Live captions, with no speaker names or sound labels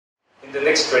In the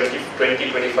next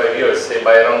 25 years, say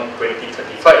by around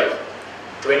 2035,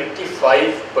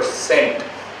 25%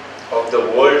 of the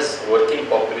world's working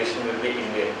population will be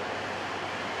Indian.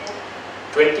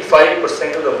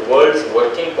 25% of the world's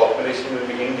working population will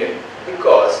be Indian,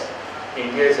 because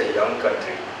India is a young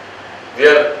country. We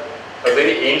are a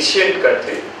very ancient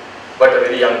country, but a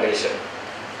very young nation.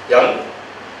 Young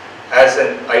as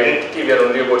an identity, we are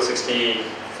only about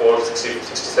 64,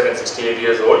 67, 68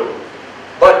 years old.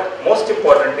 But most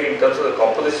importantly, in terms of the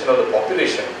composition of the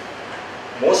population,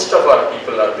 most of our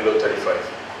people are below 35.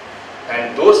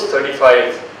 And those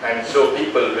 35 and below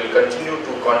people will continue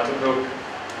to contribute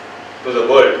to the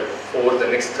world over the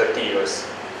next 30 years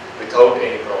without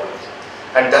any problems.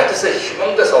 And that is a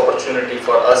humongous opportunity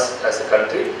for us as a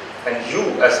country and you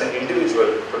as an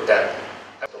individual to tap.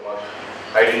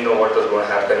 I didn't know what was going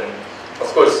to happen. Of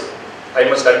course, I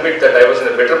must admit that I was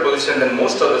in a better position than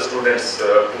most of the students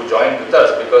who joined with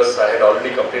us, because I had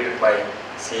already completed my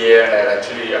CA and I had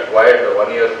actually acquired a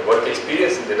 1-year work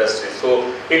experience in the industry. So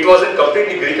it wasn't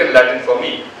completely Greek and Latin for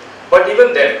me. But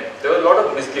even then, there were a lot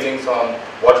of misgivings on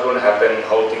what's going to happen,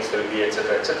 how things will be,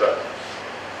 etc., etc.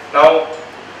 Now,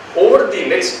 over the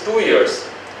next 2 years,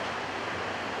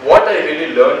 what I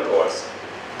really learned was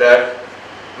that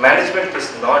management is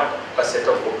not a set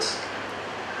of books.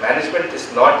 Management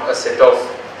is not a set of,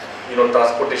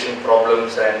 transportation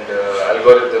problems and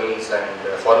algorithms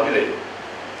and formulae,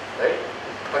 right?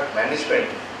 But management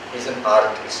is an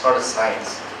art, it's not a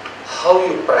science. How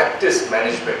you practice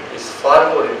management is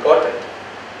far more important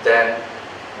than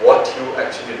what you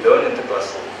actually learn in the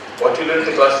classroom. What you learn in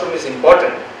the classroom is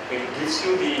important, it gives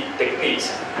you the techniques.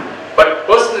 But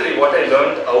personally, what I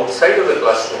learned outside of the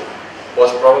classroom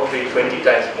was probably 20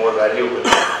 times more valuable.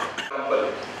 For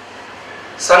example,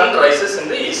 sun rises in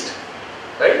the east,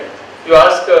 right? You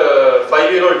ask a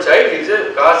 5-year-old child, he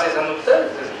says, "Kahan se sun utha hai?"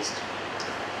 It is east.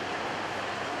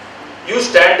 You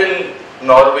stand in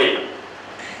Norway,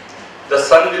 the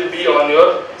sun will be on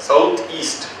your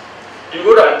southeast. You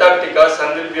go to Antarctica,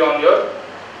 sun will be on your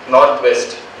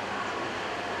northwest.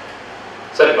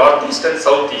 Sorry, northeast and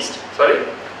southeast. Sorry.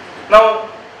 Now,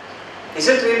 is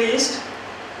it really east?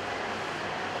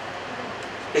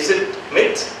 Is it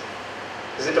myth?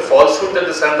 Is it a falsehood that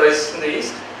the sun rises in the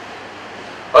east?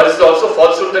 Or is it also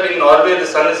falsehood that in Norway the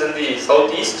sun is in the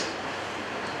southeast?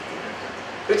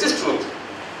 Which is truth?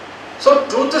 So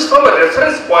truth is from a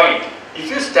reference point. If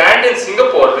you stand in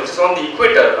Singapore, which is on the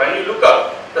equator, and you look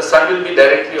up, the sun will be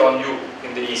directly on you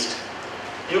in the east.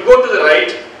 You go to the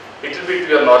right, it will be to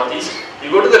your northeast. You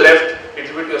go to the left,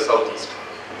 it will be to your southeast.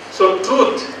 So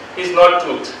truth is not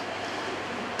truth.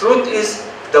 Truth is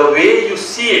the way you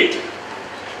see it.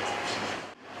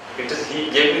 He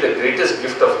gave me the greatest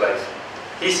gift of life.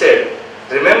 He said,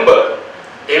 remember,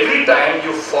 every time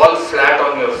you fall flat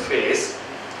on your face,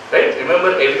 right?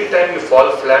 Remember, every time you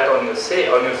fall flat on your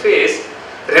face,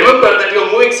 remember that you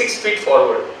are moving 6 feet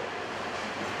forward.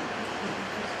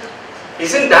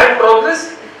 Isn't that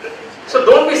progress? So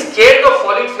don't be scared of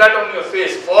falling flat on your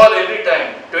face. Fall every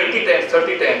time, 20 times,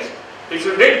 30 times. If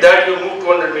you did that, you move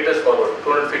 200 meters forward,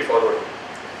 200 feet forward.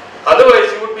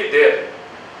 Otherwise, you would be there,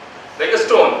 like a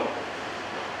stone,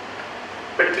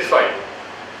 petrified.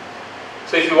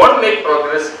 So if you want to make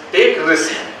progress, take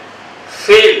risk,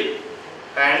 fail,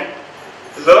 and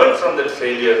learn from that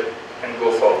failure and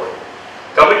go forward.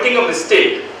 Committing a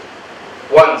mistake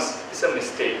once is a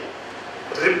mistake.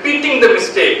 Repeating the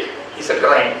mistake is a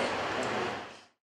crime.